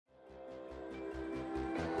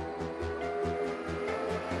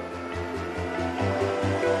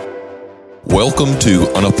Welcome to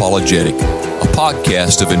Unapologetic, a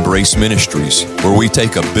podcast of Embrace Ministries, where we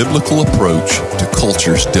take a biblical approach to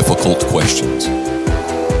culture's difficult questions.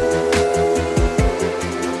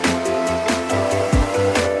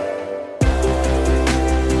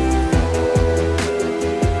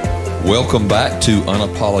 Welcome back to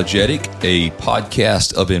Unapologetic, a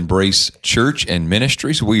podcast of Embrace Church and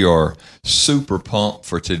Ministries. We are super pumped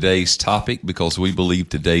for today's topic because we believe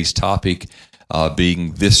today's topic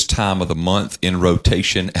being this time of the month in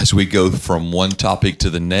rotation as we go from one topic to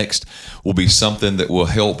the next will be something that will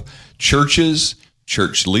help churches,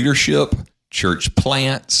 church leadership, church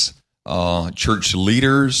plants, church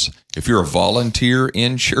leaders. If you're a volunteer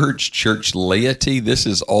in church, church laity, this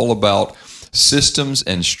is all about systems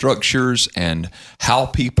and structures and how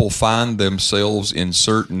people find themselves in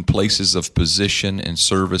certain places of position and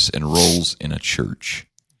service and roles in a church.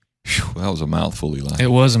 Whew, that was a mouthful, Eli.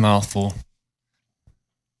 It was a mouthful.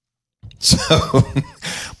 So,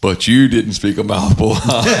 but you didn't speak a mouthful.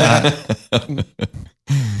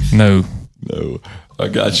 No, I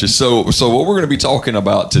got you. So what we're going to be talking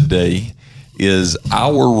about today is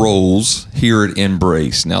our roles here at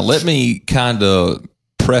Embrace. Now, let me kind of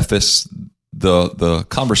preface the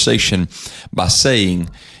conversation by saying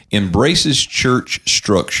Embrace's church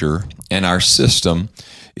structure and our system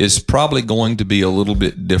is probably going to be a little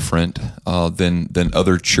bit different than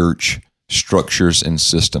other church structures and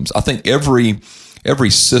systems. I think every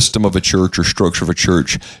system of a church or structure of a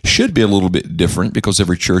church should be a little bit different because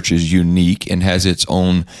every church is unique and has its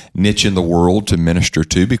own niche in the world to minister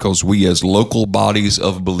to, because we as local bodies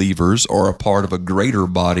of believers are a part of a greater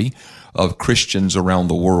body of Christians around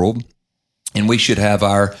the world. And we should have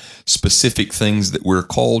our specific things that we're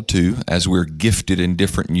called to as we're gifted in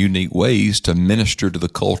different and unique ways to minister to the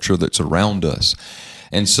culture that's around us.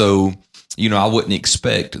 And so, I wouldn't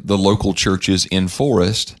expect the local churches in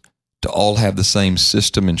Forest to all have the same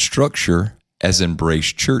system and structure as Embrace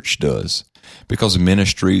Church does, because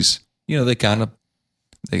ministries, we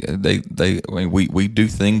do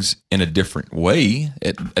things in a different way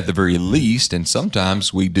at the very least, and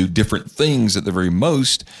sometimes we do different things at the very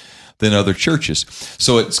most than other churches.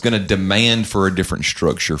 So it's going to demand for a different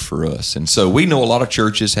structure for us. And so we know a lot of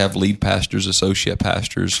churches have lead pastors, associate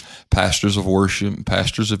pastors, pastors of worship,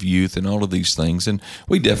 pastors of youth, and all of these things. And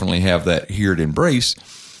we definitely have that here at Embrace.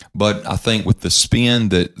 But I think with the spin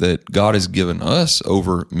that God has given us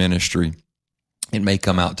over ministry, it may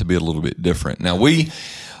come out to be a little bit different. Now, we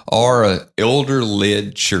are an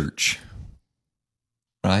elder-led church,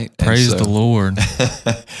 right? Praise the Lord.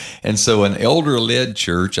 And so an elder-led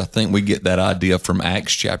church, I think we get that idea from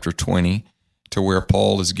Acts chapter 20, to where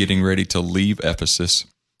Paul is getting ready to leave Ephesus.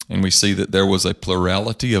 And we see that there was a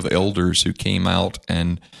plurality of elders who came out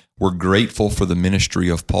and were grateful for the ministry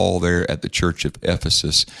of Paul there at the church of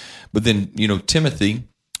Ephesus. But then, Timothy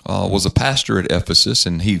was a pastor at Ephesus,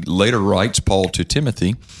 and he later writes Paul to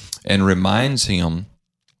Timothy and reminds him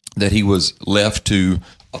that he was left to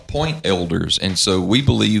appoint elders. And so we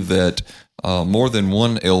believe that more than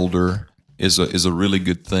one elder is a really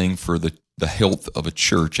good thing for the health of a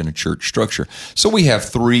church and a church structure. So we have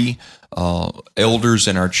three elders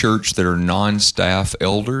in our church that are non-staff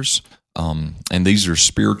elders, and these are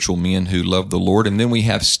spiritual men who love the Lord. And then we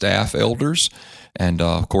have staff elders, and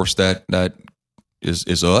of course that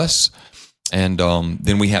is us. And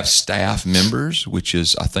then we have staff members, which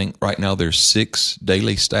is, I think right now there's 6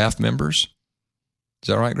 daily staff members. Is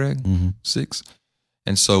that right, Greg? Mm-hmm. 6.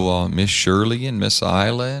 And so Miss Shirley and Miss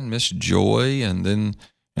Isla and Miss Joy, and then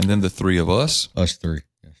the 3 of us. Us 3.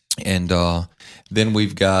 Yes. And then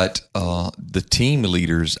we've got the team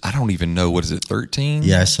leaders. I don't even know, what is it, 13?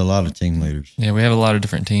 Yeah, it's a lot of team leaders. Yeah, we have a lot of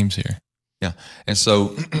different teams here. Yeah. And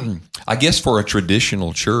so I guess for a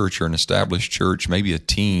traditional church or an established church, maybe a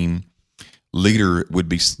team leader would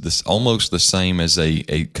be almost the same as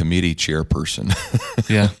a committee chairperson.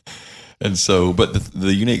 Yeah. And so, but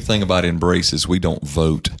the unique thing about Embrace is we don't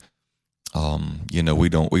vote.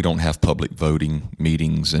 We don't have public voting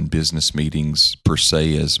meetings and business meetings per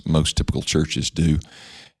se as most typical churches do.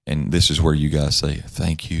 And this is where you guys say,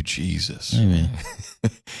 "Thank you, Jesus." Amen.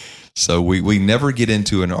 So we never get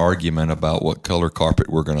into an argument about what color carpet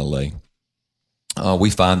we're going to lay.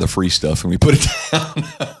 We find the free stuff and we put it down.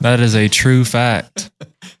 That is a true fact.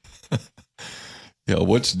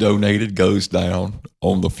 What's donated goes down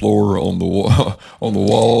on the floor, on the wall, on the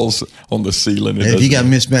walls, on the ceiling. Hey, if you got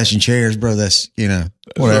mismatching chairs, bro, that's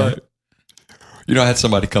whatever. Right. I had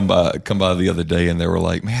somebody come by the other day, and they were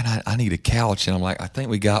like, "Man, I need a couch," and I'm like, "I think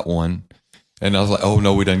we got one," and I was like, "Oh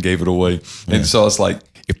no, we done gave it away." Yeah. And so I was like,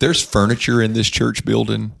 if there's furniture in this church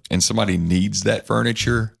building and somebody needs that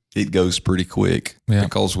furniture, it goes pretty quick Yeah.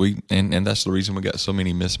 because and that's the reason we got so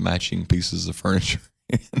many mismatching pieces of furniture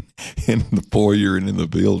in the foyer and in the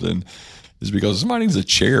building is because somebody needs a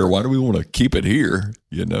chair. Why do we want to keep it here?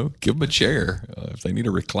 Give them a chair. If they need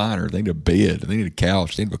a recliner, they need a bed, they need a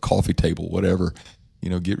couch, they need a coffee table, whatever,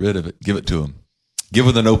 get rid of it, give it to them, give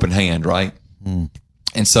it an open hand. Right.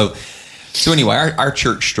 And so anyway, our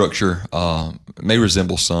church structure may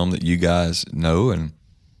resemble some that you guys know and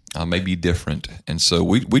may be different. And so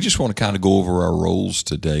we just want to kind of go over our roles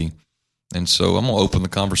today. And so I'm going to open the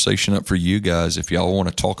conversation up for you guys if y'all want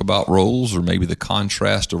to talk about roles or maybe the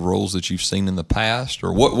contrast of roles that you've seen in the past,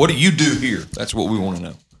 or what do you do here? That's what we want to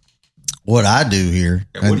know. What I do here.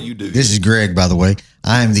 And what do you do This here? is Greg, by the way.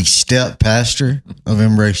 I am the step pastor of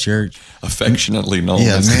Embrace Church. Affectionately known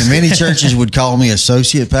Yeah, as many churches would call me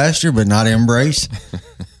associate pastor, but not Embrace.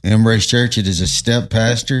 Embrace Church, it is a step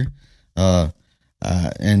pastor.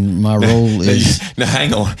 And my role is Now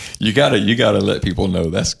hang on, you gotta let people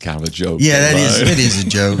know that's kind of a joke. yeah, right? it is a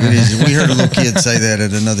joke. It is. We heard a little kid say that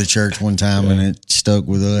at another church one time, and it stuck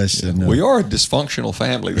with us. And We are a dysfunctional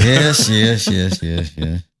family. yes.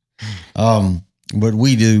 But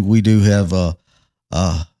we do have a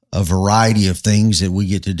variety of things that we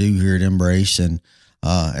get to do here at Embrace, and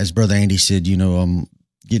as Brother Andy said, I'm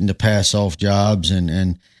getting to pass off jobs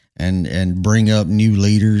and bring up new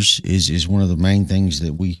leaders is one of the main things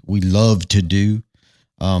that we love to do.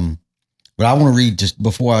 But I want to read, just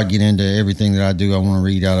before I get into everything that I do, I want to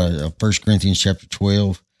read out of 1 Corinthians chapter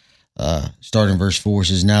 12, starting verse 4. It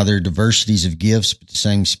says, "Now there are diversities of gifts, but the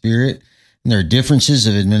same Spirit. And there are differences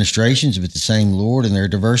of administrations, but the same Lord. And there are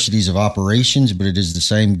diversities of operations, but it is the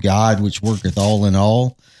same God which worketh all in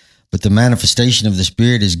all. But the manifestation of the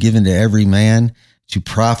Spirit is given to every man to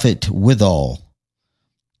profit withal.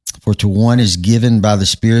 For to one is given by the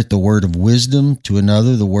Spirit the word of wisdom, to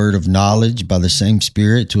another the word of knowledge by the same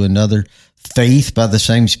Spirit, to another faith by the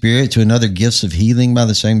same Spirit, to another gifts of healing by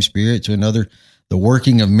the same Spirit, to another the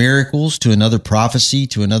working of miracles, to another prophecy,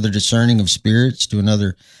 to another discerning of spirits, to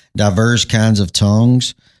another diverse kinds of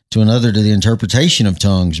tongues, to another to the interpretation of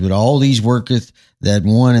tongues. But all these worketh that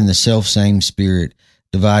one and the selfsame Spirit,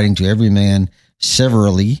 dividing to every man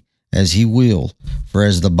severally as he will. For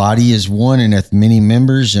as the body is one and hath many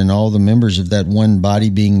members, and all the members of that one body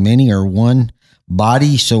being many are one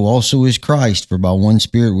body, so also is Christ. For by one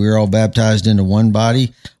Spirit we are all baptized into one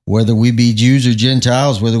body, whether we be Jews or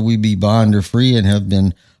Gentiles, whether we be bond or free, and have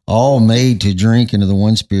been all made to drink into the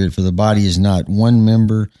one Spirit. For the body is not one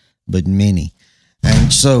member, but many."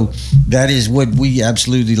 And so that is what we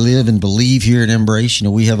absolutely live and believe here at Embrace.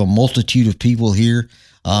 We have a multitude of people here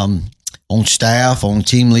on staff, on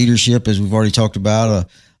team leadership, as we've already talked about,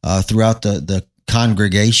 throughout the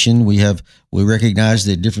congregation. We recognize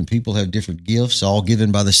that different people have different gifts, all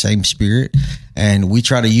given by the same Spirit, and we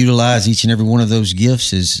try to utilize each and every one of those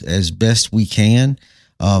gifts as best we can.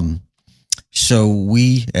 So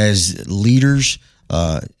we, as leaders,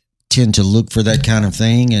 tend to look for that kind of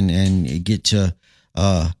thing and get to,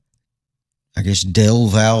 I guess,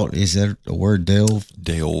 delve out. Is that a word? Delve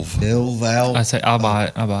out. I say, I'll buy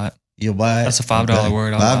it. You'll buy it. That's a $5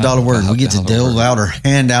 word. $5 word. We get to delve out or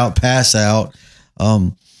hand out, pass out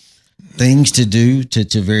things to do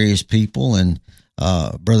to various people. And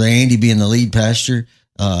Brother Andy, being the lead pastor,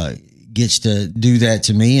 gets to do that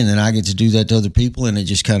to me, and then I get to do that to other people, and it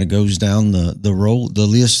just kind of goes down the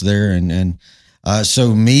list there. And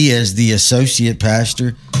so me as the associate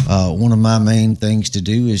pastor, one of my main things to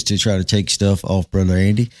do is to try to take stuff off Brother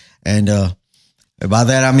Andy, and by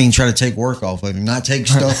that I mean try to take work off of him, not take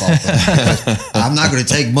stuff off of him. I'm not going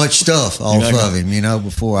to take much stuff off of him,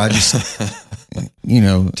 before I just,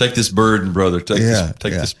 Take this burden, brother. Take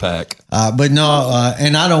this pack. But no,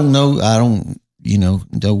 and I don't know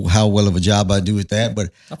how well of a job I do with that,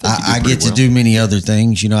 but I get to do many other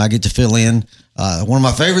things. I get to fill in. One of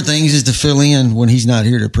my favorite things is to fill in when he's not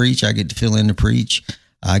here to preach. I get to fill in to preach.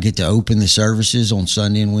 I get to open the services on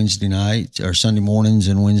Sunday and Wednesday nights, or Sunday mornings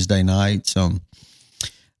and Wednesday nights.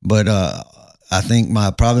 But I think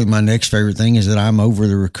probably my next favorite thing is that I'm over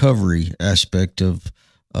the recovery aspect of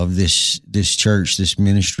this church, this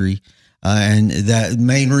ministry, and that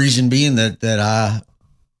main reason being that I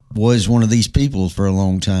was one of these people for a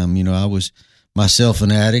long time. I was myself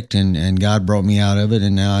an addict, and God brought me out of it,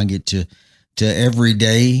 and now I get to every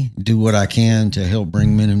day do what I can to help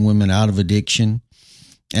bring men and women out of addiction.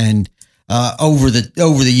 And over the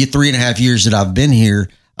 3.5 years that I've been here,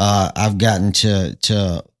 I've gotten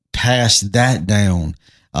to pass that down.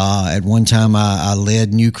 At one time, I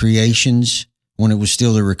led New Creations when it was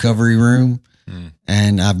still the recovery room.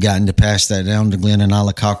 And I've gotten to pass that down to Glenn and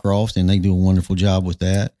Isla Cockcroft, and they do a wonderful job with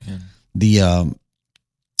that.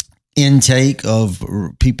 intake of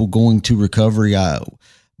people going to recovery.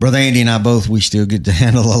 Brother Andy and I both, we still get to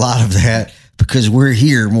handle a lot of that because we're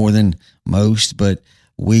here more than most, but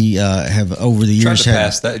we have over the years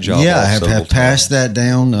pass that job. Yeah, have passed that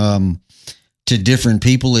down to different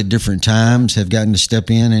people at different times, have gotten to step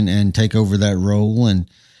in and take over that role, and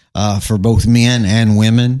for both men and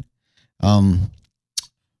women.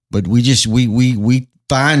 But we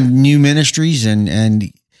find new ministries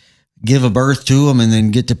and give a birth to them, and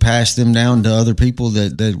then get to pass them down to other people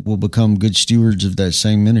that will become good stewards of that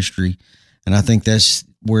same ministry. And I think that's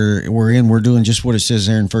where we're doing just what it says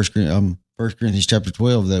there in 1 Corinthians chapter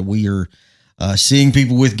 12, that we are seeing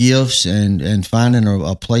people with gifts and finding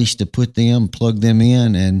a place to put them, plug them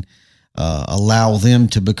in, and allow them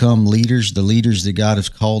to become leaders, the leaders that God has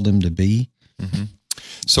called them to be. Mm-hmm.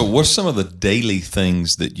 So what's some of the daily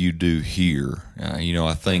things that you do here?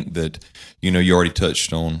 I think that, you already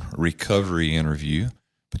touched on recovery interview,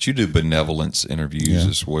 but you do benevolence interviews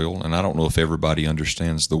as well. And I don't know if everybody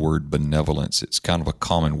understands the word benevolence. It's kind of a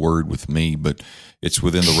common word with me, but it's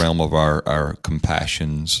within the realm of our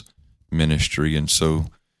compassions ministry. And so,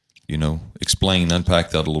 unpack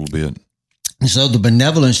that a little bit. So the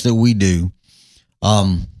benevolence that we do,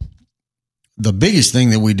 the biggest thing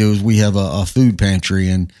that we do is we have a food pantry,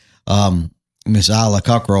 and Miss Isla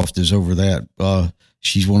Cockcroft is over that.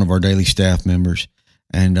 She's one of our daily staff members,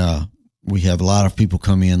 and we have a lot of people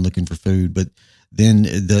come in looking for food. But then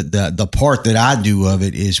the part that I do of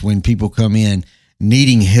it is when people come in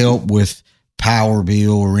needing help with power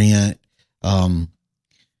bill, rent,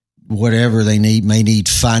 whatever they may need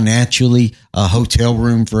financially, a hotel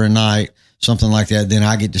room for a night, something like that. Then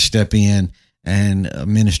I get to step in and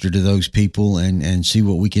minister to those people and see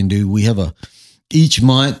what we can do. We have each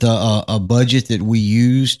month a budget that we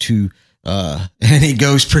use to, and it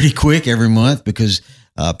goes pretty quick every month because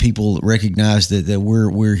people recognize that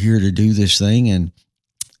we're here to do this thing. And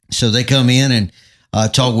so they come in and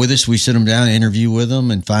talk with us. We sit them down, interview with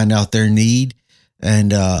them, and find out their need,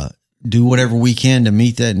 and do whatever we can to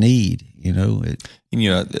meet that need.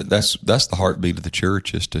 That's the heartbeat of the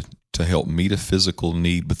church, is to help meet a physical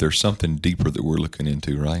need, but there's something deeper that we're looking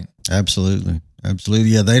into, right? Absolutely.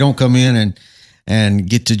 Yeah, they don't come in and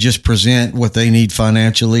get to just present what they need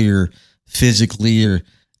financially or physically or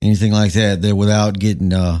anything like that. They're without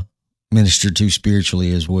getting ministered to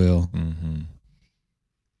spiritually as well. Mm-hmm.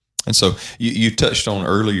 And so you touched on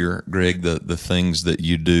earlier, Greg, the things that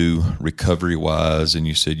you do recovery-wise, and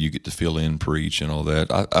you said you get to fill in, preach, and all that.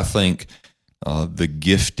 I think the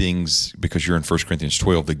giftings, because you're in 1 Corinthians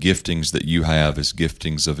 12, the giftings that you have is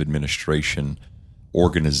giftings of administration,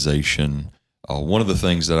 organization. One of the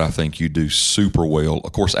things that I think you do super well,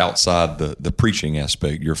 of course, outside the preaching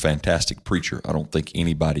aspect, you're a fantastic preacher. I don't think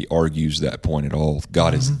anybody argues that point at all.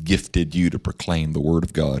 God has gifted you to proclaim the word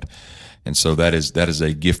of God. And so that is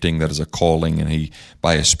a gifting, that is a calling, and He,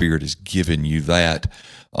 by His Spirit, has given you that.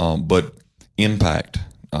 But impact.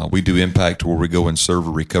 We do impact where we go and serve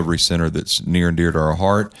a recovery center that's near and dear to our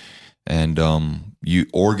heart, and you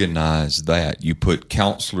organize that. You put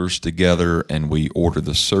counselors together, and we order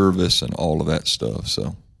the service and all of that stuff.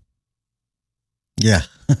 So, yeah.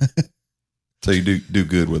 So you do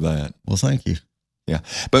good with that. Well, thank you. Yeah,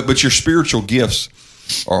 but your spiritual gifts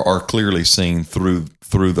are clearly seen through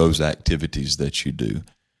those activities that you do.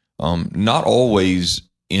 Not always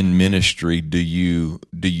in ministry do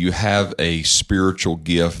you have a spiritual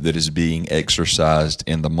gift that is being exercised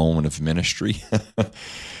in the moment of ministry.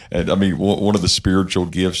 And I mean, one of the spiritual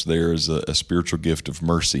gifts there is a spiritual gift of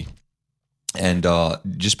mercy. And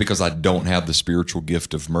just because I don't have the spiritual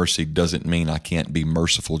gift of mercy doesn't mean I can't be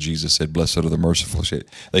merciful. Jesus said, "Blessed are the merciful;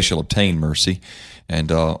 they shall obtain mercy."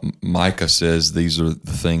 And Micah says these are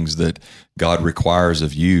the things that God requires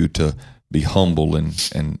of you, to be humble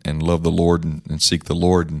and love the Lord and seek the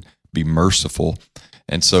Lord and be merciful.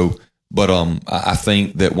 And so, but I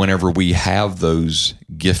think that whenever we have those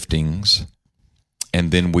giftings,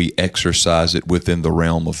 and then we exercise it within the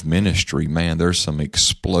realm of ministry, man, there's some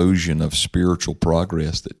explosion of spiritual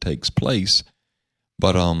progress that takes place.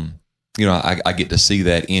 But, I get to see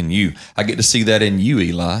that in you. I get to see that in you,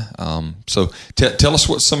 Eli. So tell us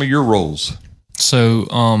what some of your roles. So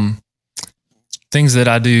things that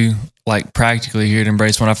I do, like practically here at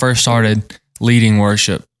Embrace. When I first started leading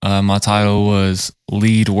worship, my title was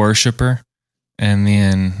lead worshiper. And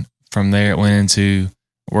then from there it went into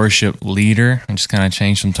worship leader. I just kind of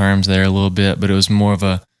changed some terms there a little bit, but it was more of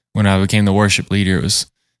when I became the worship leader, it was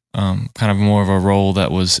kind of more of a role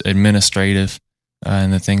that was administrative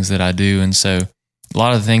in the things that I do. And so a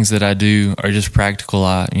lot of the things that I do are just practical.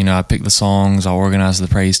 I pick the songs, I organize the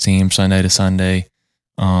praise team Sunday to Sunday.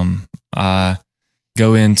 I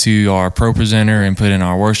go into our Pro Presenter and put in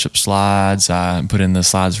our worship slides. I put in the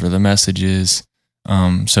slides for the messages.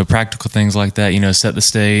 So practical things like that, set the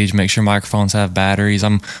stage, make sure microphones have batteries.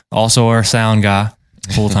 I'm also our sound guy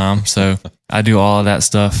full time. So I do all of that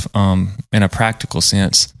stuff, in a practical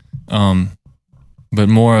sense. But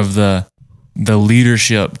more of the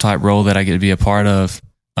leadership type role that I get to be a part of,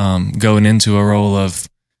 going into a role of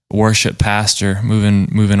worship pastor,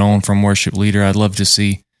 moving on from worship leader. I'd love to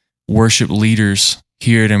see worship leaders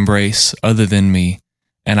here at Embrace other than me,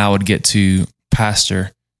 and I would get to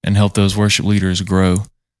pastor and help those worship leaders grow.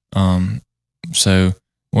 So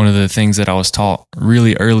one of the things that I was taught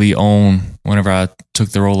really early on whenever I took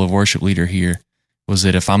the role of worship leader here was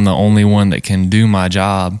that if I'm the only one that can do my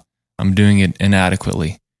job, I'm doing it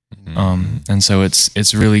inadequately. And so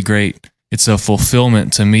it's really great. It's a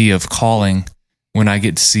fulfillment to me of calling when I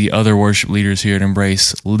get to see other worship leaders here at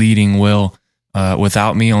Embrace leading well,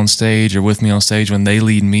 without me on stage or with me on stage. When they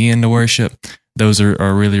lead me into worship, those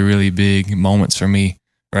are really, really big moments for me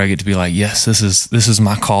where I get to be like, yes, this is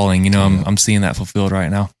my calling. I'm seeing that fulfilled right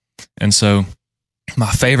now. And so my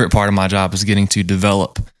favorite part of my job is getting to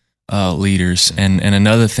develop leaders. And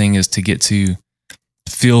another thing is to get to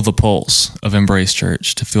feel the pulse of Embrace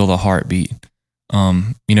Church, to feel the heartbeat.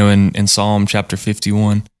 In Psalm chapter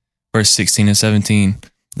 51, verse 16 and 17,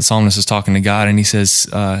 the psalmist is talking to God, and he says,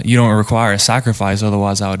 you don't require a sacrifice,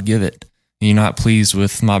 otherwise I would give it. You're not pleased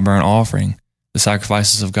with my burnt offering. The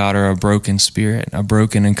sacrifices of God are a broken spirit, a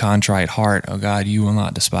broken and contrite heart. Oh God, you will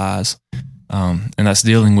not despise. And that's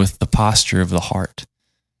dealing with the posture of the heart.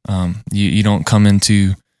 You don't come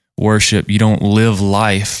into worship, you don't live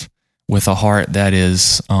life with a heart that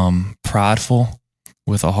is prideful,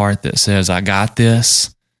 with a heart that says, I got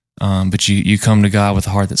this. But you come to God with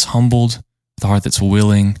a heart that's humbled, with a heart that's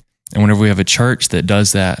willing. And whenever we have a church that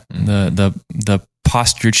does that, the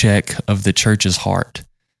posture check of the church's heart.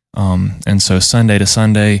 And so Sunday to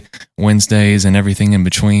Sunday, Wednesdays, and everything in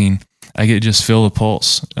between, I get to just feel the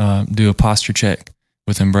pulse, do a posture check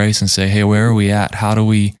with Embrace and say, hey, where are we at? How do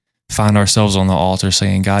we find ourselves on the altar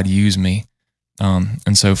saying, God, use me?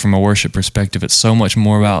 And so from a worship perspective, it's so much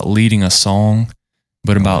more about leading a song,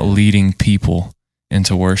 but about leading people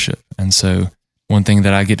into worship. And so one thing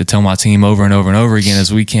that I get to tell my team over and over and over again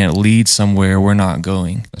is we can't lead somewhere we're not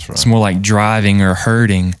going. That's right. It's more like driving or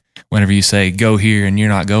herding whenever you say, go here, and you're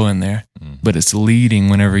not going there. But it's leading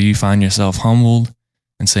whenever you find yourself humbled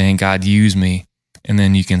and saying, God, use me. And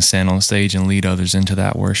then you can stand on stage and lead others into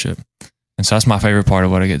that worship. And so that's my favorite part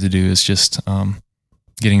of what I get to do is just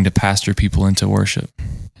getting to pastor people into worship.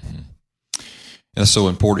 That's so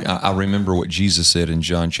important. I remember what Jesus said in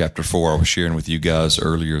John chapter 4. I was sharing with you guys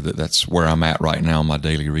earlier that's where I'm at right now in my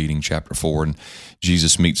daily reading, chapter 4. And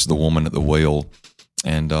Jesus meets the woman at the well.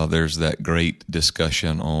 And there's that great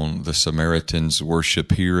discussion on the Samaritans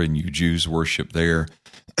worship here and you Jews worship there.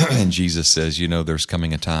 And Jesus says, there's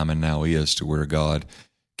coming a time, and now is, to where God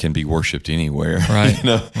can be worshiped anywhere. Right.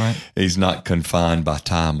 Right. He's not confined by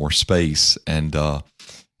time or space. And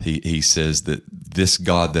he says that this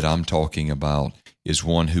God that I'm talking about is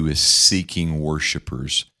one who is seeking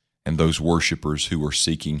worshipers, and those worshipers who are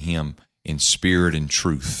seeking him in spirit and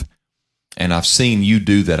truth. And I've seen you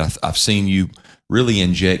do that. I've seen you really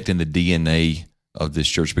inject in the DNA of this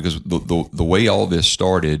church, because the way all this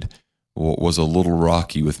started was a little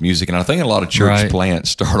rocky with music. And I think a lot of church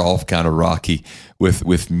plants start off kind of rocky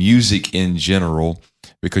with music in general,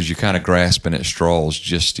 because you're kind of grasping at straws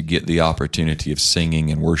just to get the opportunity of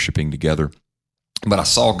singing and worshiping together. But I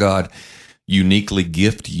saw God uniquely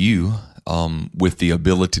gift you with the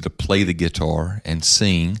ability to play the guitar and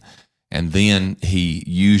sing, and then he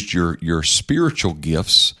used your spiritual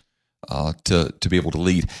gifts to be able to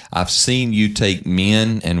lead. I've seen you take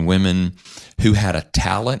men and women who had a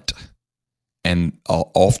talent, and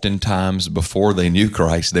oftentimes before they knew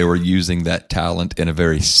Christ, they were using that talent in a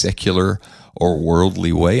very secular or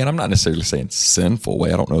worldly way. And I'm not necessarily saying sinful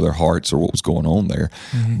way. I don't know their hearts or what was going on there.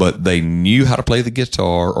 Mm-hmm. But they knew how to play the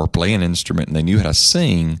guitar or play an instrument, and they knew how to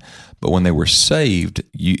sing. But when they were saved,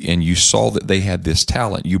 you saw that they had this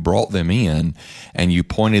talent, you brought them in and you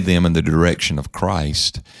pointed them in the direction of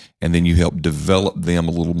Christ. And then you helped develop them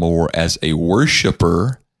a little more as a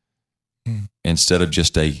worshiper instead of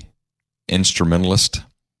just a instrumentalist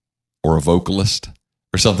or a vocalist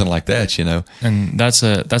or something like that, And that's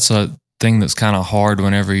a thing that's kind of hard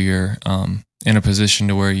whenever you're in a position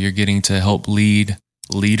to where you're getting to help lead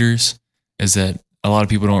leaders, is that a lot of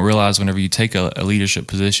people don't realize whenever you take a leadership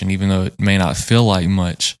position, even though it may not feel like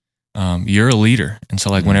much, you're a leader. And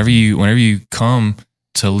so like whenever you come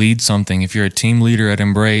to lead something, if you're a team leader at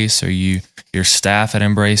Embrace or your staff at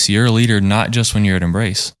Embrace, you're a leader not just when you're at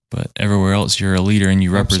Embrace, but everywhere else you're a leader and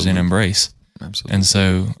you represent Embrace. Absolutely. And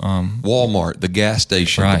so Walmart, the gas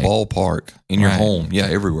station, Right. the ballpark, in your Right. home. Yeah,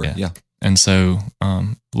 everywhere. Yeah. Yeah. And so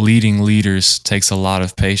leading leaders takes a lot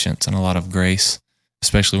of patience and a lot of grace,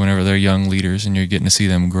 especially whenever they're young leaders and you're getting to see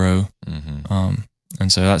them grow. Mm-hmm.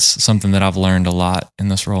 And so that's something that I've learned a lot in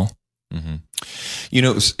this role. Mm-hmm. You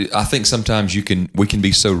know, I think sometimes we can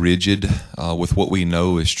be so rigid with what we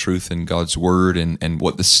know is truth in God's word and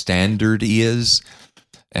what the standard is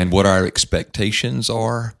and what our expectations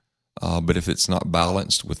are. But if it's not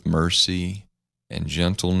balanced with mercy and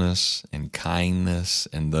gentleness and kindness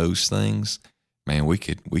and those things, man, we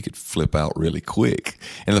could flip out really quick.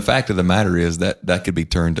 And the fact of the matter is that could be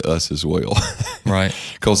turned to us as well. Right.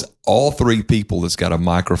 Because all three people that's got a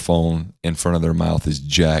microphone in front of their mouth is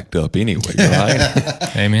jacked up anyway,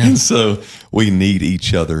 right? Amen. And so we need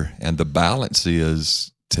each other. And the balance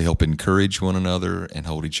is to help encourage one another and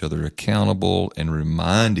hold each other accountable and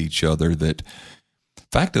remind each other that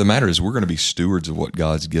fact of the matter is we're going to be stewards of what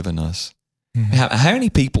God's given us. Mm-hmm. How many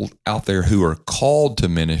people out there who are called to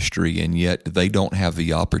ministry and yet they don't have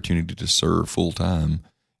the opportunity to serve full time,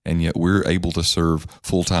 and yet we're able to serve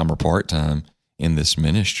full time or part time in this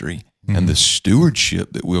ministry, Mm-hmm. and the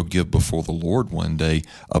stewardship that we'll give before the Lord one day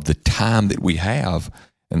of the time that we have,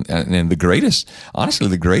 and the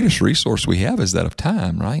greatest resource we have is that of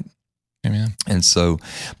time, right? Amen. And so,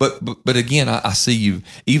 but again, I see you.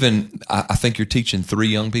 I think you're teaching 3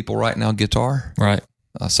 young people right now guitar. Right.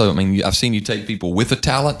 So, I mean, I've seen you take people with a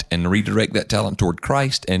talent and redirect that talent toward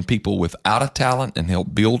Christ, and people without a talent and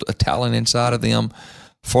help build a talent inside of them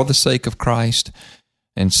for the sake of Christ.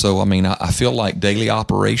 And so, I mean, I feel like daily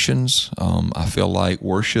operations. I feel like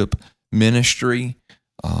worship ministry.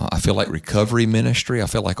 I feel like recovery ministry. I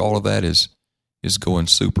feel like all of that is going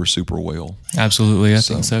super, super well. Absolutely. I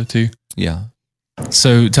think so too. Yeah.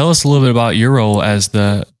 So tell us a little bit about your role as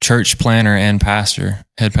the church planner and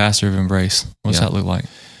head pastor of Embrace. What's that look like?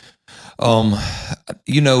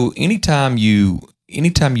 You know, anytime you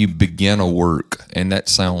begin a work, and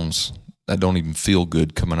that don't even feel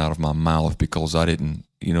good coming out of my mouth because I didn't,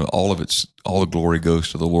 you know, all the glory goes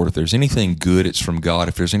to the Lord. If there's anything good, it's from God.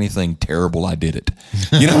 If there's anything terrible, I did it.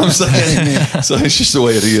 You know what I'm saying? So it's just the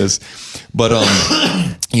way it is. But,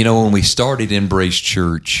 you know, when we started Embrace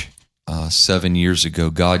Church 7 years ago,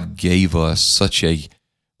 God gave us such a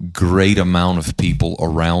great amount of people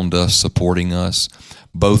around us, supporting us,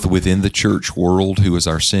 both within the church world, who is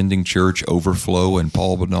our sending church, Overflow, and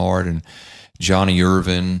Paul Bernard and Johnny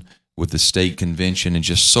Irvin with the state convention, and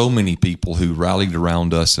just so many people who rallied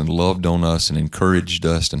around us and loved on us and encouraged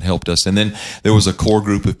us and helped us. And then there was a core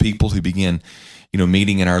group of people who began, you know,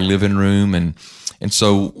 meeting in our living room. And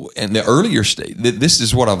so, and the earlier stage, this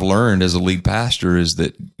is what I've learned as a lead pastor, is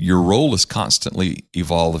that your role is constantly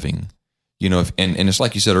evolving. You know, and it's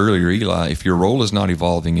like you said earlier, Eli, if your role is not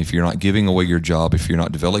evolving, if you're not giving away your job, if you're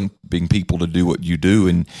not developing people to do what you do,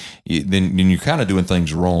 then you're kind of doing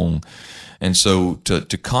things wrong. And so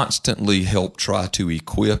to constantly help try to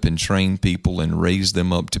equip and train people and raise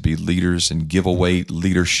them up to be leaders and give away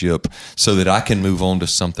leadership so that I can move on to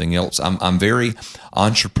something else. I'm very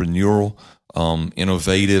entrepreneurial,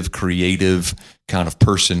 innovative, creative kind of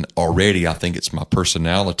person already. I think it's my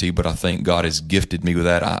personality, but I think God has gifted me with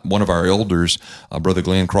that. One of our elders, Brother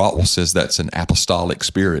Glenn Crotwell, says that's an apostolic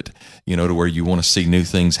spirit, you know, to where you want to see new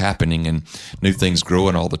things happening and new things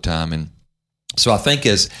growing all the time. And so I think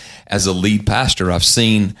as a lead pastor, I've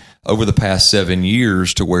seen over the past 7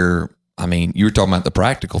 years to where, I mean, you were talking about the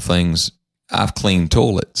practical things. I've cleaned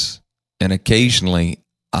toilets, and occasionally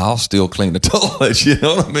I'll still clean the toilets. You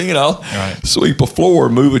know what I mean? I'll sweep a floor,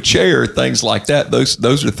 move a chair, things like that.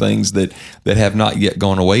 Those are things that have not yet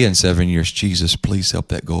gone away in 7 years. Jesus, please help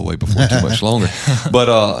that go away before too much longer.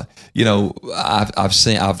 But you know, I've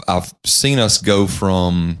seen us go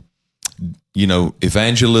from, you know,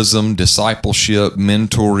 evangelism, discipleship,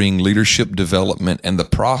 mentoring, leadership development, and the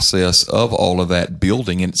process of all of that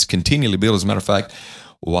building, and it's continually built. As a matter of fact,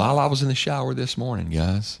 while I was in the shower this morning,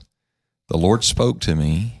 guys, the Lord spoke to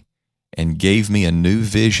me and gave me a new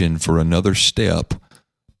vision for another step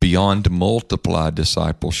beyond multiplied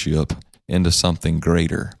discipleship into something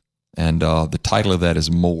greater. And the title of that is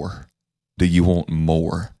More. Do you want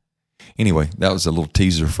more? Anyway, that was a little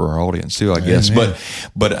teaser for our audience too, I guess. Amen.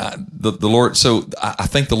 But the Lord. So I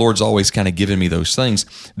think the Lord's always kind of given me those things.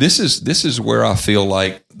 This is where I feel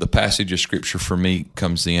like the passage of Scripture for me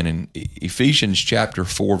comes in Ephesians chapter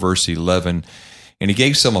 4, verse 11. And He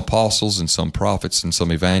gave some apostles and some prophets and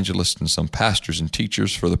some evangelists and some pastors and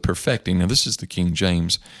teachers for the perfecting. Now this is the King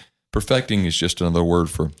James, Perfecting is just another word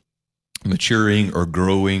for maturing or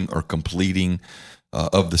growing or completing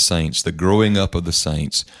of the saints, the growing up of the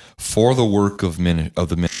saints for the work of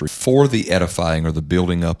the ministry, for the edifying or the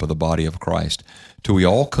building up of the body of Christ, till we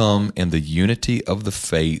all come in the unity of the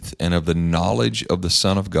faith and of the knowledge of the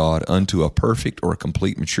Son of God unto a perfect or a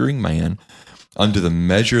complete maturing man, unto the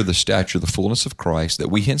measure of the stature of the fullness of Christ, that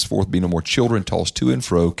we henceforth be no more children tossed to and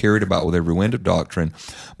fro, carried about with every wind of doctrine,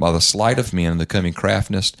 by the sleight of men and the cunning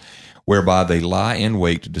craftiness, whereby they lie in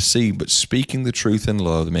wait to deceive, but speaking the truth in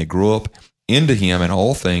love, they may grow up into him in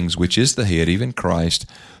all things, which is the head, even Christ,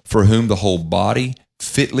 for whom the whole body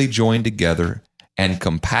fitly joined together and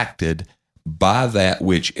compacted by that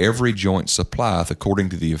which every joint supplieth, according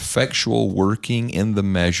to the effectual working in the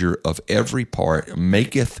measure of every part,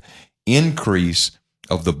 maketh increase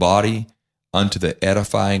of the body unto the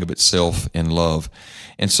edifying of itself in love.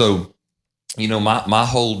 And so, my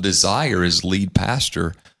whole desire as lead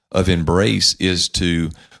pastor of Embrace is to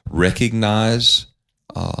recognize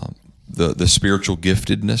the spiritual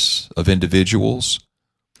giftedness of individuals,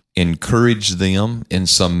 encourage them in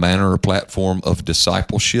some manner or platform of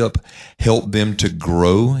discipleship, help them to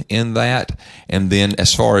grow in that, and then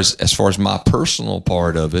as far as my personal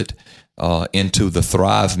part of it, into the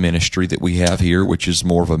Thrive ministry that we have here, which is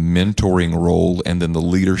more of a mentoring role, and then the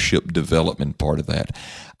leadership development part of that.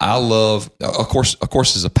 I love, of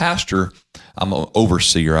course, as a pastor, I'm an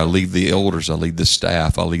overseer. I lead the elders. I lead the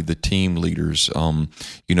staff. I lead the team leaders.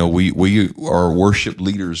 We are worship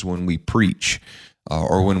leaders when we preach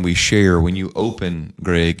or when we share. When you open,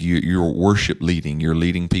 Greg, you're worship leading. You're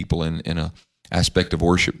leading people in a aspect of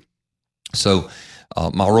worship. So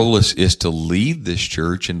my role is to lead this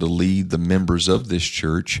church and to lead the members of this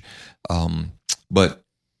church. But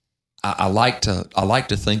I like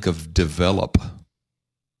to think of develop,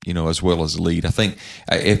 as well as lead. I think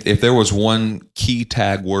if there was one key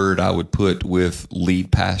tag word I would put with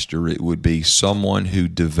lead pastor, it would be someone who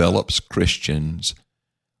develops Christians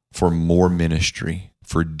for more ministry,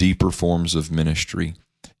 for deeper forms of ministry,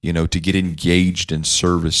 to get engaged in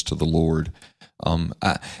service to the Lord. I'm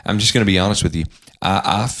just going to be honest with you.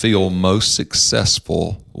 I feel most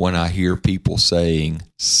successful when I hear people saying,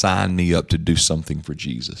 sign me up to do something for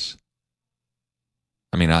Jesus.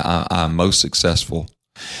 I mean, I'm most successful,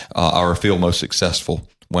 or feel most successful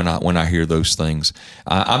when I hear those things.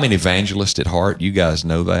 I'm an evangelist at heart. You guys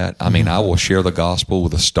know that. I mean, I will share the gospel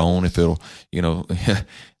with a stone if it'll,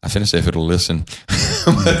 I finna say if it'll listen.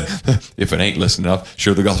 But if it ain't listening, I'll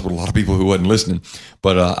share the gospel with a lot of people who wasn't listening.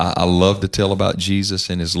 But I love to tell about Jesus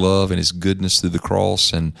and his love and his goodness through the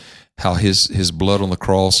cross, and how his blood on the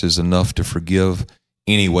cross is enough to forgive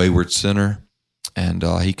any wayward sinner. And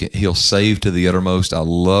he'll save to the uttermost. I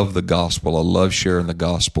love the gospel. I love sharing the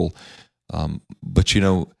gospel. But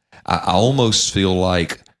I almost feel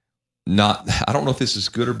like I don't know if this is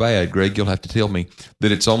good or bad, Greg, you'll have to tell me,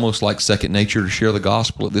 that it's almost like second nature to share the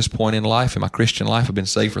gospel at this point in life. In my Christian life, I've been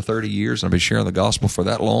saved for 30 years and I've been sharing the gospel for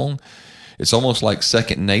that long. It's almost like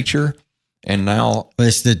second nature. And now, but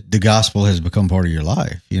it's the gospel has become part of your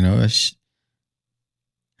life. It's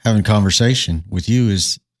having conversation with you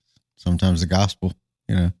is sometimes the gospel,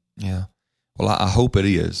 Yeah. Well, I hope it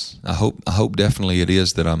is. I hope definitely it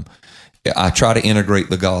is that I try to integrate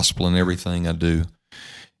the gospel in everything I do.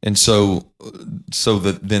 And so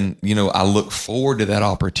that then, I look forward to that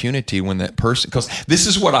opportunity when that person, because this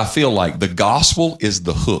is what I feel like. The gospel is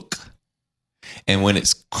the hook. And when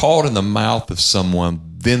it's caught in the mouth of someone,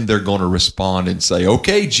 then they're going to respond and say,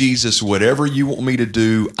 okay, Jesus, whatever you want me to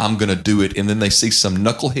do, I'm going to do it. And then they see some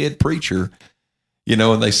knucklehead preacher,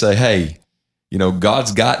 and they say, hey,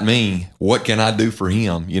 God's got me. What can I do for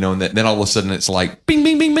him? And then all of a sudden it's like, bing,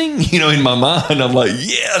 bing, bing, bing, in my mind, I'm like,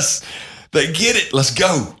 yes, they get it. Let's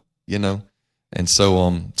go, And so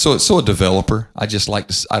a developer,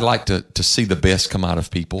 I like to see the best come out of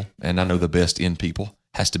people. And I know the best in people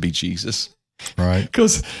has to be Jesus. Right.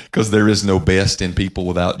 Because there is no best in people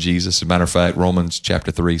without Jesus. As a matter of fact, Romans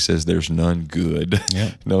chapter 3 says there's none good.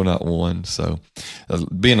 Yep. No, not one. So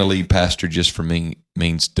being a lead pastor just for me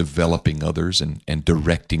means developing others and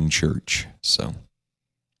directing church. So,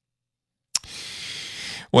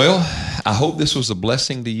 well, I hope this was a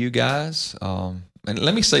blessing to you guys. And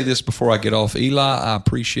let me say this before I get off. Eli, I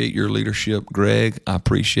appreciate your leadership. Greg, I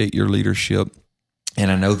appreciate your leadership.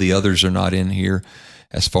 And I know the others are not in here,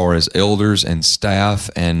 as far as elders and staff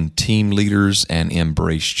and team leaders and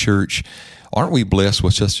Embrace Church. Aren't we blessed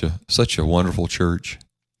with such a wonderful church?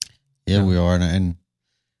 Yeah, we are. And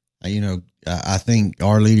I think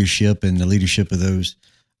our leadership and the leadership of those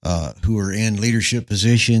who are in leadership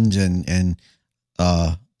positions and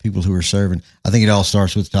people who are serving, I think it all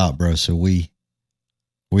starts with the top, bro. So we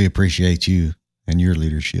we appreciate you and your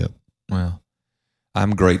leadership. Well,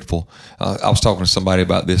 I'm grateful. I was talking to somebody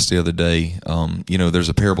about this the other day. There's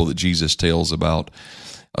a parable that Jesus tells about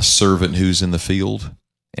a servant who's in the field,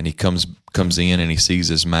 and he comes in and he sees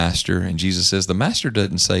his master, and Jesus says, the master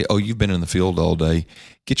doesn't say, oh, you've been in the field all day,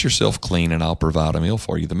 get yourself clean and I'll provide a meal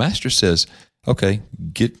for you. The master says, okay,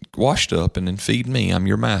 get washed up and then feed me. I'm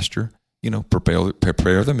your master.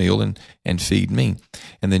 Prepare the meal and feed me.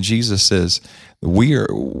 And then Jesus says, we are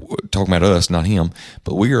talking about us, not him,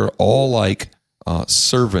 but we are all like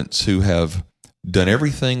servants who have done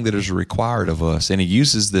everything that is required of us. And he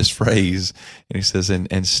uses this phrase, and he says,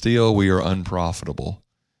 and still we are unprofitable.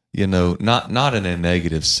 Not in a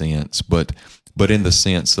negative sense, but in the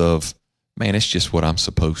sense of, man, it's just what I'm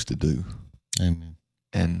supposed to do. Amen.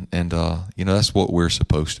 And that's what we're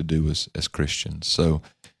supposed to do as Christians. So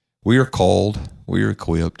we are called, we are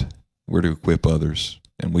equipped, we're to equip others,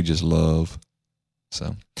 and we just love.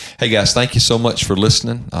 So, hey guys, thank you so much for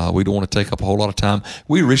listening. We don't want to take up a whole lot of time.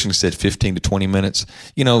 We originally said 15 to 20 minutes.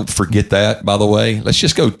 Forget that, by the way. Let's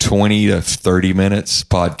just go 20 to 30 minutes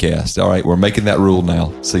podcast. All right, we're making that rule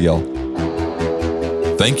now. See y'all.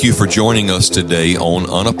 Thank you for joining us today on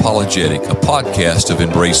Unapologetic, a podcast of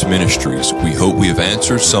Embrace Ministries. We hope we have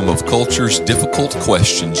answered some of culture's difficult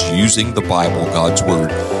questions using the Bible, God's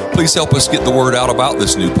Word. Please help us get the word out about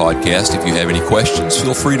this new podcast. If you have any questions,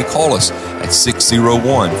 feel free to call us at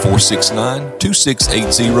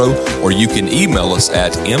 601-469-2680, or you can email us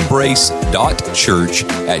at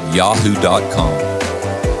embrace.church@yahoo.com.